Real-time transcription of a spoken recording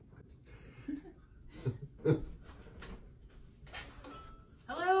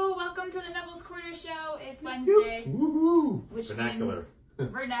which Vernacular.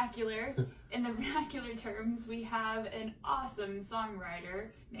 means vernacular. In the vernacular terms, we have an awesome songwriter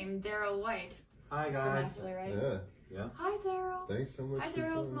named Daryl White. Hi It's guys. vernacular, right? Yeah. Hi, Daryl. Thanks so much. Hi, for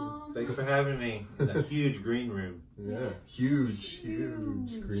Daryl's coming. mom. Thanks for having me in a huge green room. Yeah, Huge.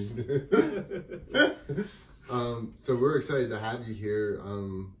 huge green. So we're excited to have you here.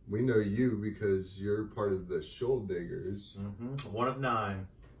 We know you because you're part of the Shoal Diggers, One of 9.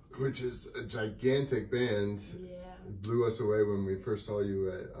 which is a gigantic band. Yeah. It blew us away when we first saw you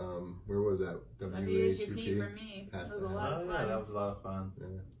at where was that? WHUP for me. That was a lot of Oh fun. yeah, that was a lot of fun. Yeah.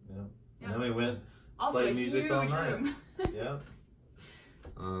 Yeah. Yeah. And then we went Also, play a music huge all night. room. Yeah.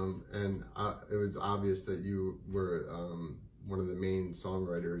 And it was obvious that you were one of the main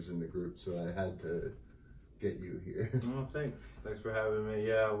songwriters in the group, so I had to get you here. Well, thanks. Thanks for having me.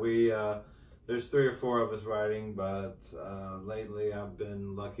 Yeah, we there's 3 or 4 of us writing, but lately I've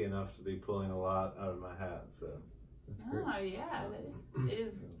been lucky enough to be pulling a lot out of my hat. So. That's great. Oh yeah, it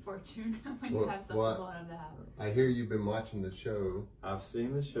is fortune when Well, you have something well, blown out of the hat. I hear you've been watching the show, I've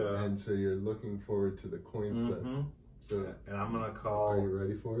seen the show. and so you're looking forward to the coin flip. So, And I'm gonna are call you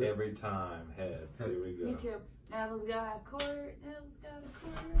ready for it? every time heads. Here we go. Me too. Neville's got a court. Neville's got a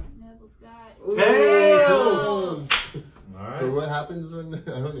court. Neville's got. Ooh, Tails! tails! All right. So what happens when I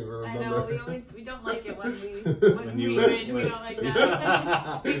don't even I remember? know we don't like it when we you win. We don't like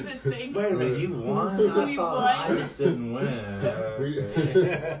that. Makes us think. Wait a minute, you won? I We thought won. I just didn't win.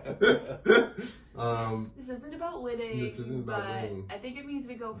 This isn't about winning. This isn't about but winning. I think it means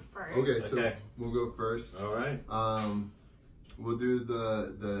we go first. Okay, so Okay. we'll go first. All right. We'll do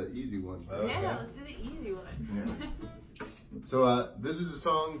the easy one. Okay. Yeah, let's do the easy one. So this is a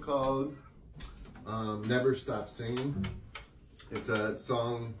song called Never Stop Singing. It's a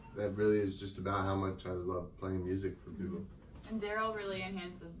song that really is just about how much I love playing music for people. And Daryl really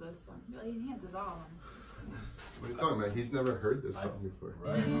enhances this one. Really enhances all of them. What are you talking about? He's never heard this song before.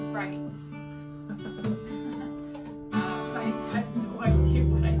 Right. Right. I have no idea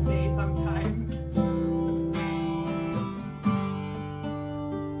what I say sometimes.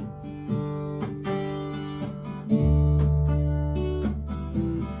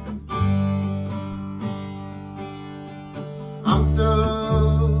 I'm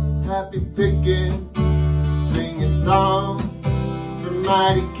so happy picking, singing songs for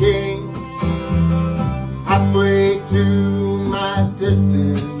mighty kings. Halfway to my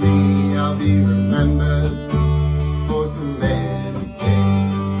destiny, I'll be remembered for so many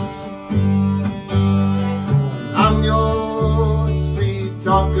things. I'm your sweet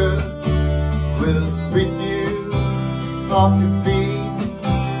talker, will sweep you off your feet.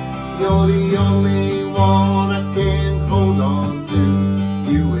 You're the only one I can hold on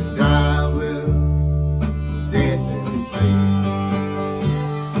to. You and I will dance and sleep.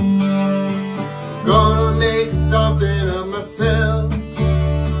 Gonna make something of myself.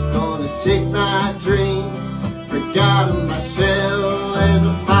 Gonna chase my dreams. Break out of my shell. There's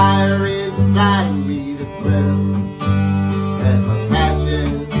a fire inside of me to quell as my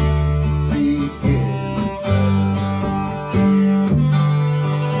passion begins to swell.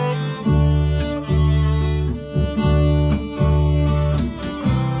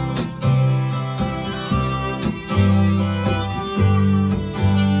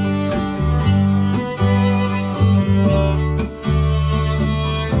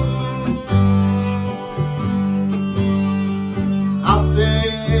 I'll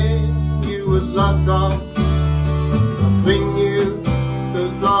sing you a love song. I'll sing you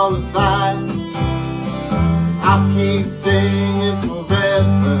those lullabies. I'll keep singing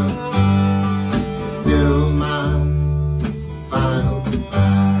forever until my final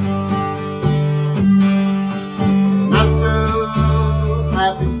goodbye. And I'm so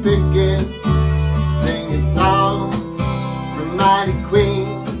happy picking, singing songs from mighty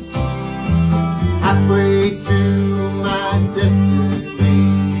queens. Halfway to my destiny,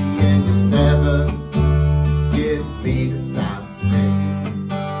 and you'll never get me to stop singing.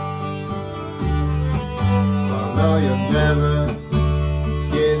 Oh no, you'll never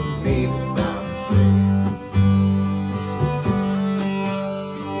get me to stop singing.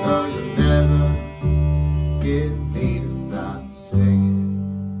 No, you'll never get me to stop singing.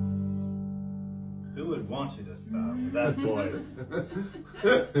 Who would want you to stop with that voice?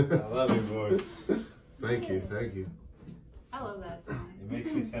 I love your voice. Thank you, thank you. I love that song. It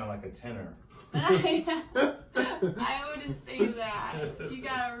makes me sound like a tenor. Yeah. I wouldn't say that. You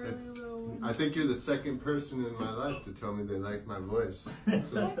got a really little one. I think you're the second person in my life to tell me they like my voice.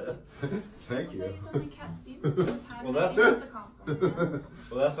 So, thank So you. he's only Cat Stevens all the time. Well, that's- a compliment.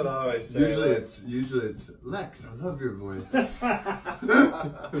 Well, that's what I always say. Usually it's Lex. I love your voice. Look at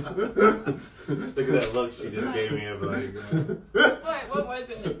that look she just gave me of like. What was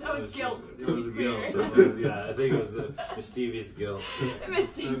it? That was guilt. It was guilt. It was, yeah, I think it was a mischievous guilt.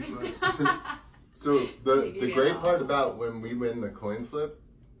 Mischievous. So the Yeah. great part about when we win the coin flip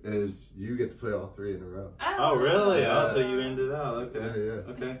is you get to play all three in a row. Oh, really? Yeah. Oh, so you ended out. Okay.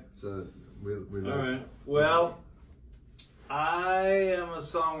 Yeah. Okay. So we All right. Well, I am a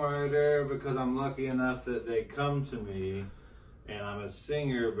songwriter because I'm lucky enough that they come to me, and I'm a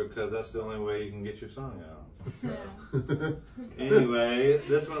singer because that's the only way you can get your song out. Yeah. Anyway,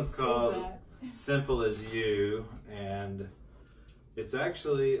 this one's called that? Simple as You, and it's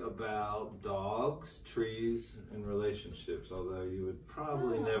actually about dogs, trees, and relationships, although you would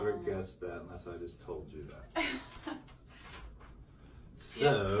probably never guess that unless I just told you that. So,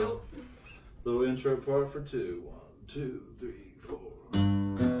 Yep, nope. little intro part for 2. 1, 2, 3,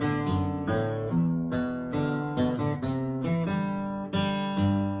 4.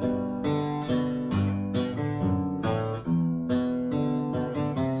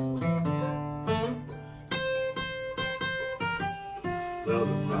 Well,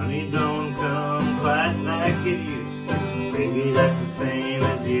 the money don't come quite like it used to. Maybe that's the same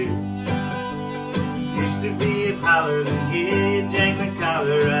as you. Used to be a holler, then hear you jank the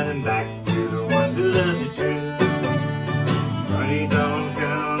collar, running back to the one who loves you true. Money don't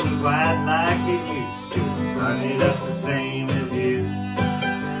come quite like it used to. Money that's the same as you.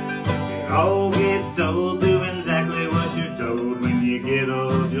 It all gets old, do exactly what you're told. When you get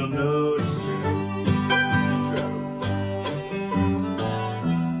old, you'll know it's true.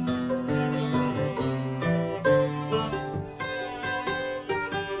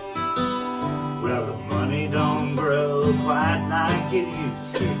 Well, the money don't grow quite like it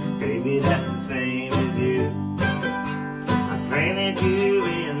used to. Baby, that's the same as you. I planted you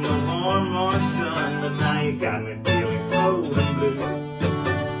in the warm March sun, but now you got me feeling cold and blue.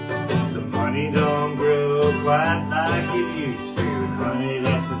 The money don't grow quite like it used to. Honey,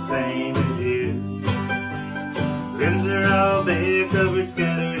 that's the same as you. Limbs are all bare, covered,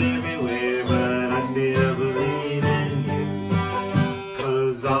 scattered everywhere, but I still believe in you.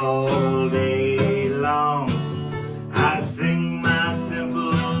 'Cause all day long I sing my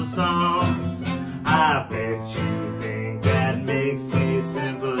simple songs. I bet you think that makes me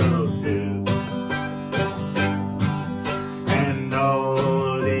simple too. And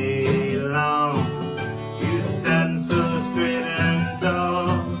all day long you stand so straight and tall.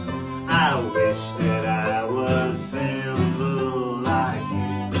 I wish that I was simple like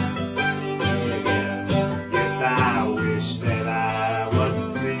you. Yes, I wish that I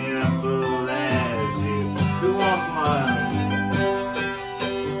wasn't simple as you. Who wants one?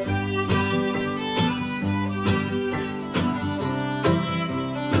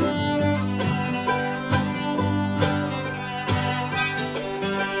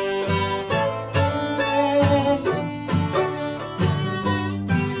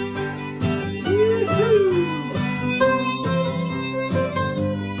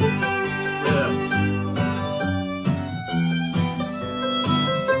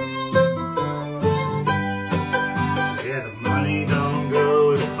 Yeah, the money don't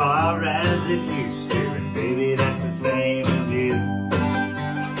go as far as it used to, and baby, that's the same as you.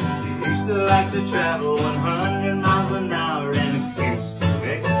 You used to like to travel 100 miles an hour, an excuse to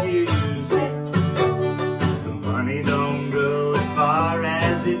excuse you. The money don't go as far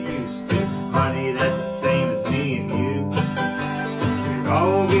as it used to, honey, that's the same as me and you. It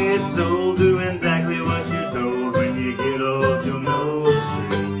all gets old, do exactly what you're told. When you get old, you'll know it's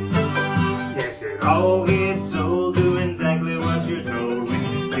true. Yes, it all gets old, do exactly what you're told. When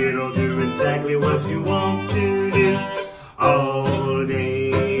you get old, do exactly what you want to do. All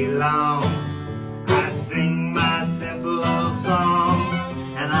day long I sing my simple songs,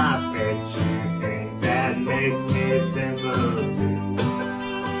 and I bet you think that makes me simple too.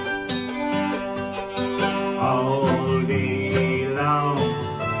 All day long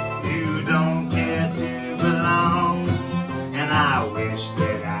you don't care to belong.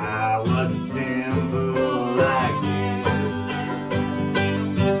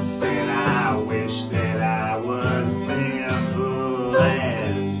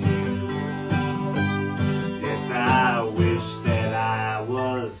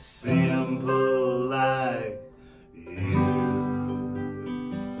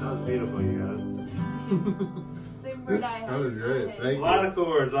 lot of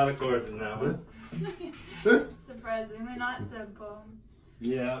chords in that one. Surprisingly not simple.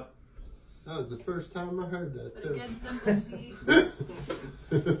 Yeah. That was the first time I heard that But a too. good sympathy.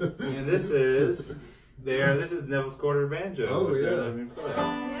 And this is Neville's Quarter Banjo. Oh, which yeah. let me play.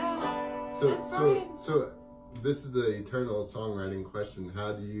 Yeah. So, That's so, right. so, this is the eternal songwriting question.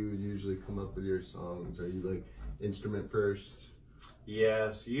 How do you usually come up with your songs? Are you like instrument first?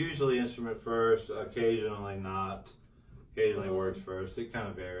 Yes, usually instrument first, occasionally not. Occasionally words first. It kind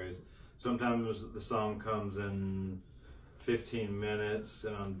of varies. Sometimes the song comes in 15 minutes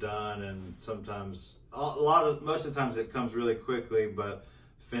and I'm done, and sometimes most of the times it comes really quickly, but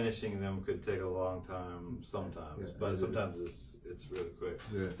finishing them could take a long time sometimes. Yeah, but sometimes it's really quick.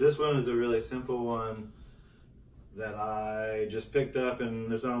 Yeah. This one is a really simple one that I just picked up,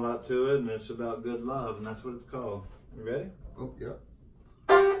 and there's not a lot to it, and it's about good love, and that's what it's called. You ready? Oh, yeah.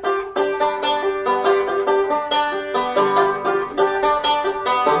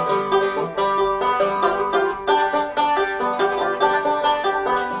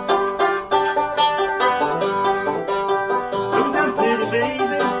 Sometimes, pretty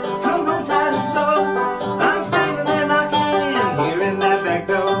baby, come home tired and sore. I'm standing there knocking here in that back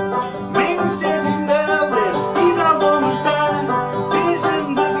door. Man, you said you love it, he's on woman's side.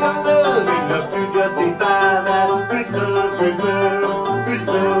 Visions of your love enough to justify that. Good love, good love, good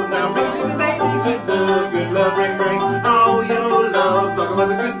love. Now bring to me, baby, good love, bring all your love. Talk about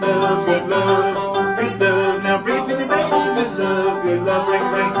the good love, good love, good love. Now bring it to me, baby, good love, bring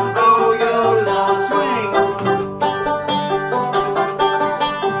all your love. Swing.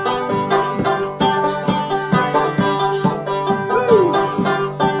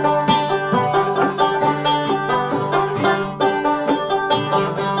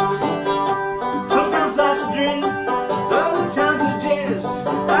 Sometimes life's a dream, other times a jest.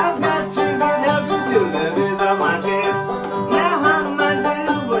 I've got to get how good your love is on my chest. Now I might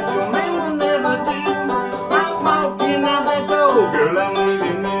do what your man will never do. I'm walking out that door, girl, I'm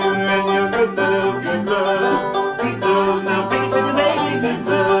leaving you and your good love, good love, good love. Now bring it to me, baby, good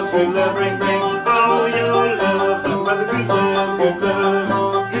love, bring all your love. Talk about the good love, good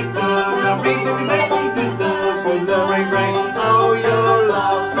love, good love. Now bring it to me, baby, good love, bring all your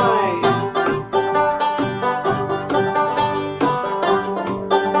love. Play.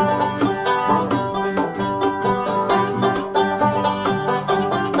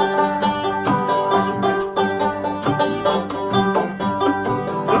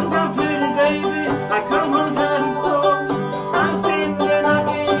 Sometimes, pretty baby, I come home tired and sore. I'm standing there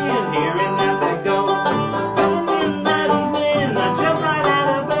knocking here in that back door. And in that evening, I jump right out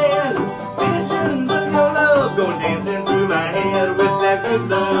of bed. Visions of your love going dancing through my head with that good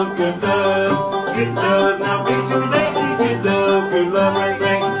love, good love, good love. Now bring to me, baby, good love,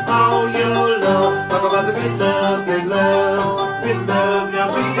 bring all your love. Talk about the good love, good love, good love.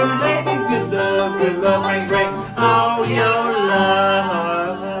 Now bring to me, baby, good love, bring all your love.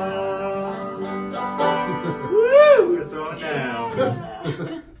 Woo! We're throwing it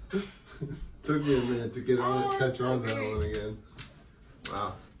down. Took me a minute to get on it, catch on that one again.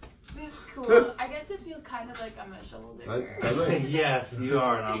 Wow. This is cool. I get to feel kind of like I'm a shoulder. I like Yes, you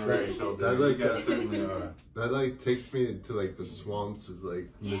are an honorary shoulder. I like You guys that. certainly are. that. Like takes me to like the swamps of like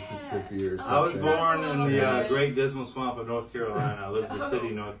Mississippi or something. I was born in the Yeah. Great Dismal Swamp of North Carolina, Elizabeth Oh. City,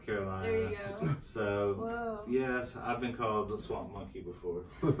 North Carolina. There you go. So, Whoa. yes, I've been called the Swamp Monkey before.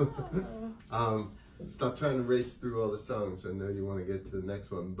 Stop trying to race through all the songs. I know you want to get to the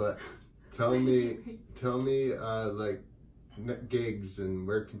next one, but tell me, like gigs and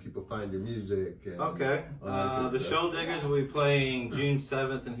where can people find your music? And Okay. all that good The stuff. Shoal Diggers will be playing June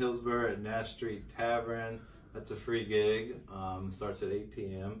 7th in Hillsborough at Nash Street Tavern. That's a free gig. Starts at 8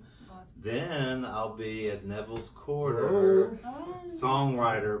 p.m. Awesome. Then I'll be at Neville's Quarter. Oh.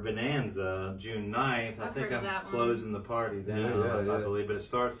 Songwriter Bonanza, June 9th. I I've think heard of I'm that one. closing the party down, Yeah, I believe. But it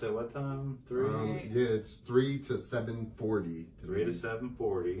starts at what time? 3? Yeah, it's 3 to 7:40. 3 to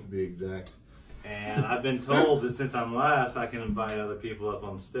 7:40. To be exact. And I've been told that since I'm last, I can invite other people up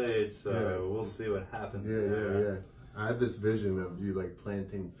on stage. So Yeah. we'll see what happens. Yeah. I have this vision of you like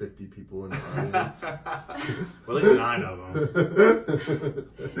planting 50 people in the audience. Well, at least 9 of them.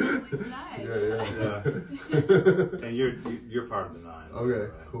 It's nice. Yeah. And you're part of the 9. Okay, right?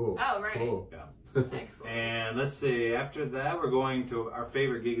 cool. Oh, right. Cool. Yeah. Excellent. And let's see, after that, we're going to our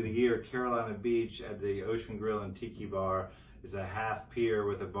favorite gig of the year, Carolina Beach at the Ocean Grill and Tiki Bar. It's a half pier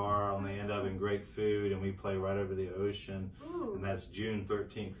with a bar on the end of it and great food, and we play right over the ocean. Ooh. And that's June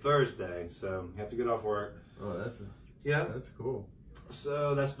 13th, Thursday. So you have to get off work. Oh, Yeah. that's cool.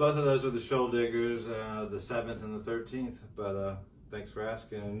 So that's both of those are the Shoal Diggers, the 7th and the 13th. But thanks for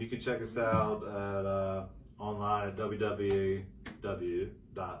asking. And you can check us out at online at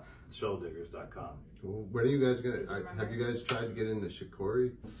www.shoaldiggers.com. Cool. When are you guys gonna? Have you guys tried to get into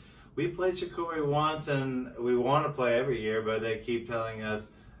Shikori? We played Shikori once, and we want to play every year, but they keep telling us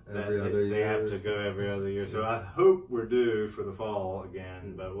that they have to go every other year. So I hope we're due for the fall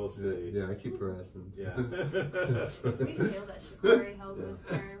again, but we'll see. Yeah, I keep harassing. Yeah. We failed at Shikori Hills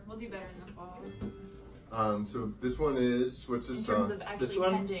this year. We'll do better in the fall. So this one is, what's this In terms song? of actually This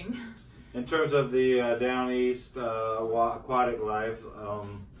one? tending. In terms of the down east aquatic life,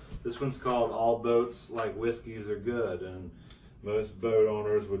 this one's called "All Boats Like Whiskeys Are Good," and most boat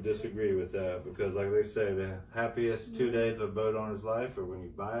owners would disagree with that because, like they say, the happiest 2 days of a boat owner's life are when you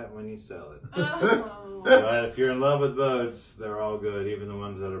buy it and when you sell it. Oh. But if you're in love with boats, they're all good, even the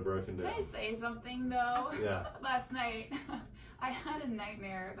ones that are broken Can down. I say something though? Yeah. Last night, I had a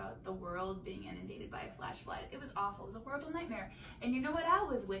nightmare about the world being inundated by a flash flood. It was awful. It was a horrible nightmare. And you know what I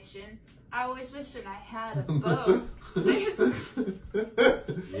was wishing? I was wishing I had a boat. Yes.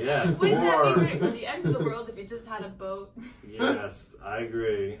 Wouldn't that be great for the end of the world if you just had a boat? Yes, I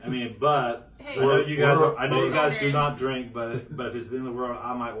agree. I mean, but Hey, I know you guys. I know you boat guys do owners. not drink, but if it's the end of the world,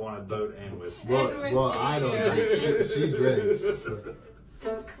 I might want a boat and whiskey. Well, I don't drink. She drinks.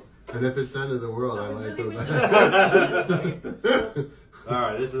 Just cool. And if it's the end of the world, I I was might really go wishing back. All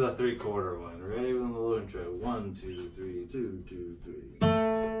right, this is a 3/4 one. Ready with a little intro. 1, 2, 3, 2, 2,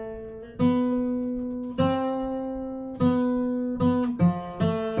 3.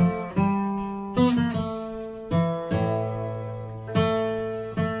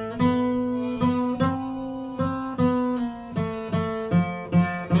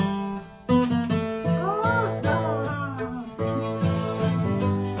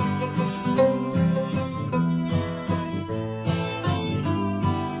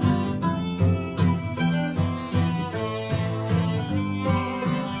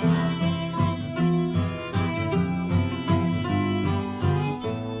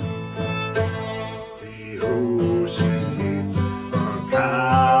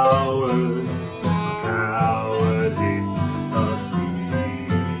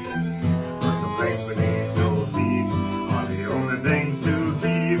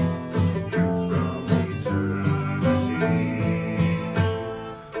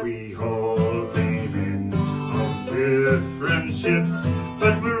 Friendships,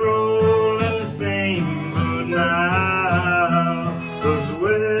 but we're all in the same boat now. 'Cause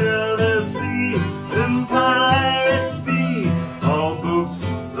where there's sea, then pirates be. All boats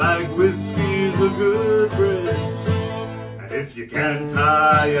like whiskey's a good bridge. And if you can't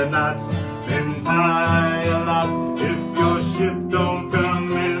tie a knot, then tie a lot. If your ship don't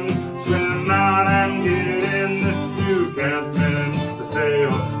come in, swim out and get in. If you can't mend the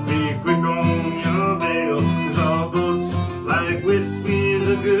sail, be quick on your bail. 'Cause all boats like whiskey's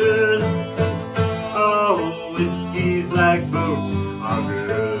are good. Oh, whiskey's like boats are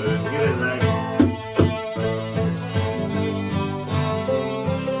good. Get it right.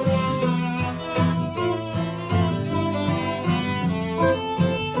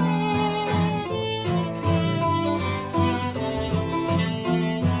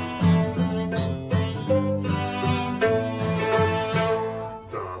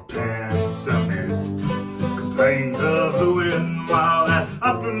 The pessimist complains of the wind, while that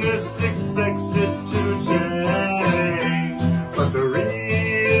optimist expects it to change. But the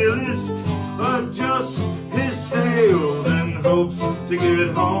realist adjusts his sails and hopes to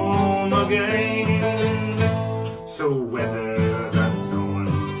get home again. So weather the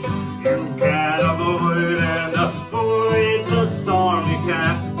storms you can avoid, and avoid the storm you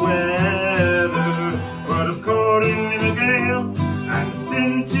can't weather. But if caught in a gale and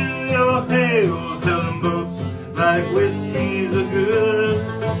send to your hail, tell them boats like whiskey's are good.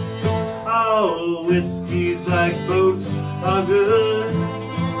 Oh, whiskey's like boats are good.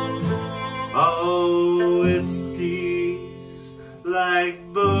 Oh, whiskey's like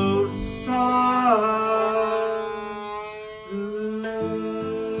boats are good.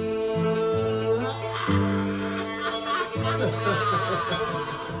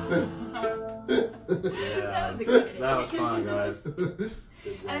 That was exciting. That was fun, guys. And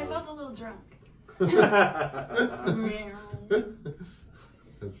I felt a little drunk.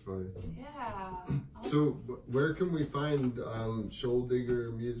 That's funny. Yeah. So, where can we find Shoal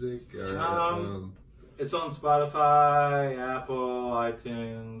Digger music? Or, It's on Spotify, Apple,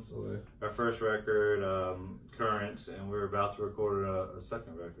 iTunes. okay. Our first record, Currents, and we're about to record a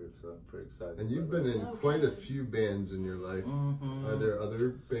second record, so I'm pretty excited. And you've about been in Okay. quite a few bands in your life. Mhm. Are there other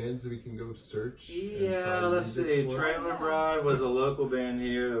bands that we can go search? and Yeah, find let's music see. for? Trailer Bride was a local band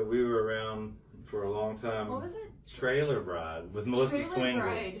here. We were around for a long time. What was it? Trailer Bride with Melissa Trailer Swingle.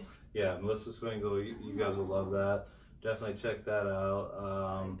 Bride. Yeah, Melissa Swingle, you guys will love that. Definitely check that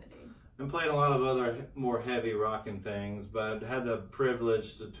out. Been playing a lot of other more heavy rocking things, but had the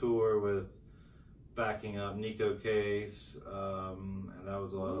privilege to tour with backing up Nico Case, and that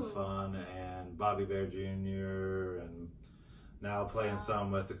was a lot of fun, and Bobby Bear Jr., and now playing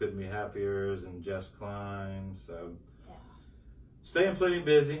some with the Couldn't Be Happiers and Jess Klein, so staying plenty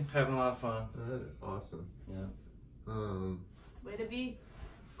busy, having a lot of fun. Awesome. Yeah. It's the way to be.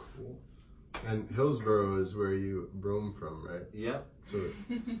 Cool. And Hillsborough is where you roam from, right? Yep.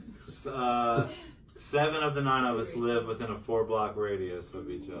 So 7 of the 9 of us live within a 4-block radius of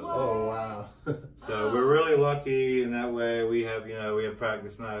each other. oh wow. So we're really lucky in that way. We have, we have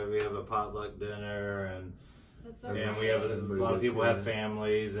practice night, we have a potluck dinner, and That's so and we great. have a lot of people have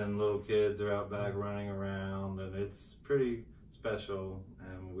families and little kids are out back running around, and it's pretty special,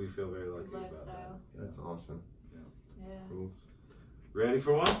 and we feel very lucky about that. Lifestyle. That's awesome. Yeah. Cool. Ready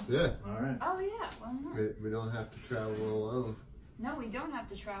for one? Yeah. All right. Oh yeah. Why not? We don't have to travel alone. No, we don't have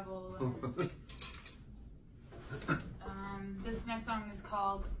to travel alone. This next song is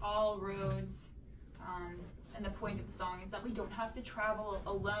called All Roads, and the point of the song is that we don't have to travel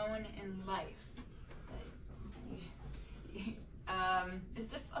alone in life.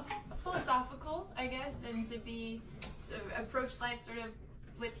 It's a philosophical, I guess, and to approach life sort of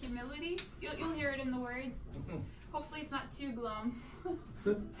with humility. You'll hear it in the words. Hopefully it's not too glum.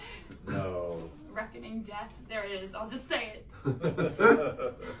 No. Reckoning death. There it is. I'll just say it.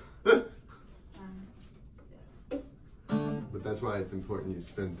 Yes. But that's why it's important you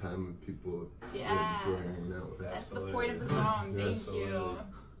spend time with people you Yeah. enjoy hanging out with. That's the point of the song. Thank you. So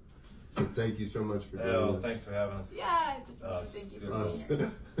thank you so much for doing Oh, this. thanks for having us. Yeah, it's a pleasure. Us. Thank you for Us. being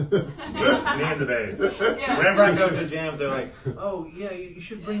here. Me and the bass. Yeah. Whenever I go to jams, they're like, "Oh yeah, you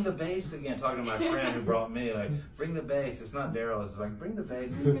should bring the bass again." Talking to my friend who brought me, like, "Bring the bass." It's not Daryl. It's like, "Bring the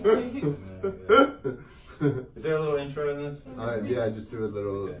bass." Is there a little intro in this? Yeah, just do a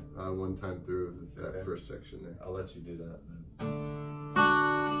little Okay. one time through that Okay. first section there. I'll let you do that then.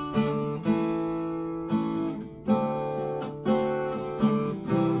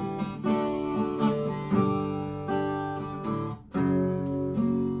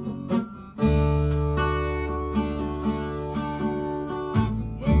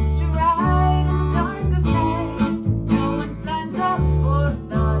 Hitched a ride in dark of night. No one signs up for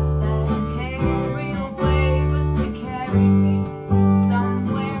thoughts that carry away, but they carry me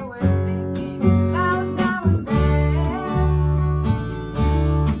somewhere we're thinking about now and then.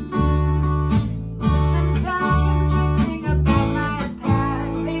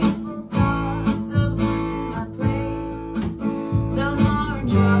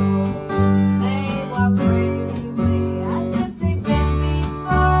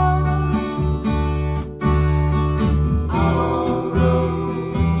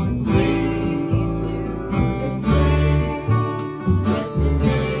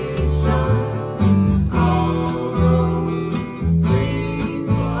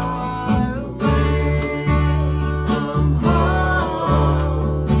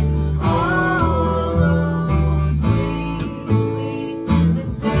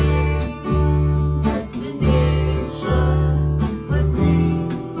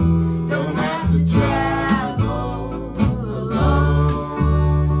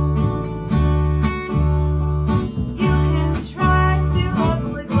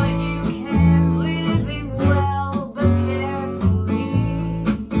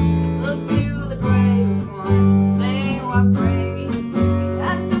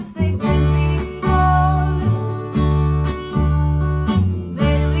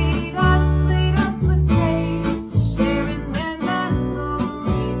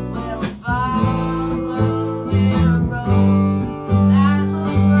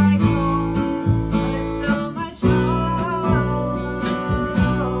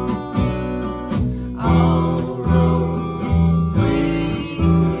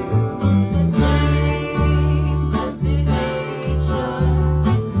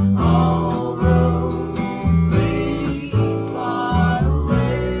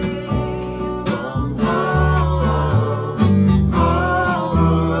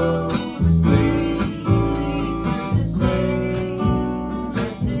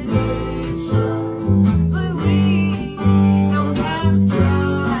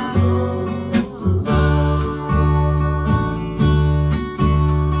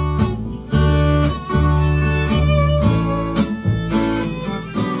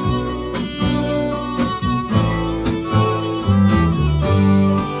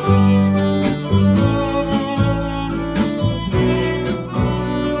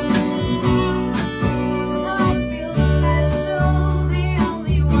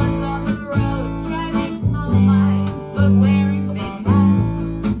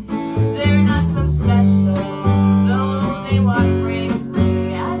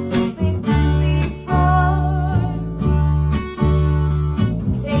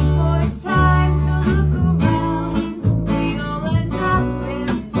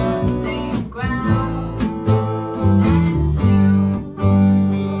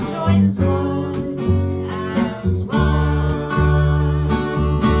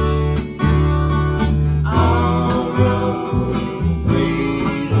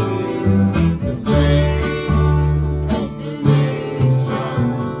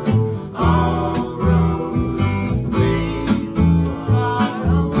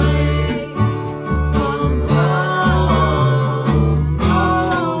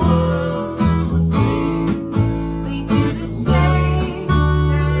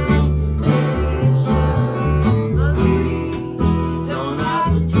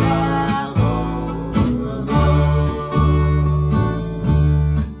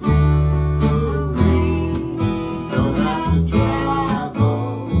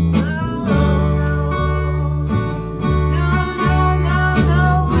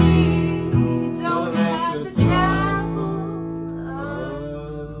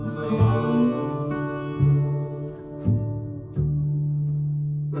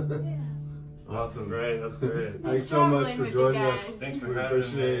 Awesome. Great, that's great. Thanks so much Traveling for with joining you us. guys. Thanks for We having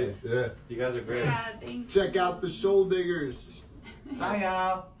appreciate me. it. Yeah. You guys are great. Yeah, thank you. Check out the Shoal Diggers. Bye,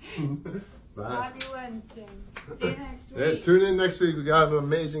 y'all. Bye. Happy Wednesday. See you next Yeah, week. tune in next week. We got an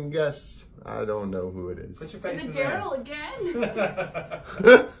amazing guest. I don't know who it is. Put your face Is it in there. Daryl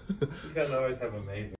again? You guys always have amazing.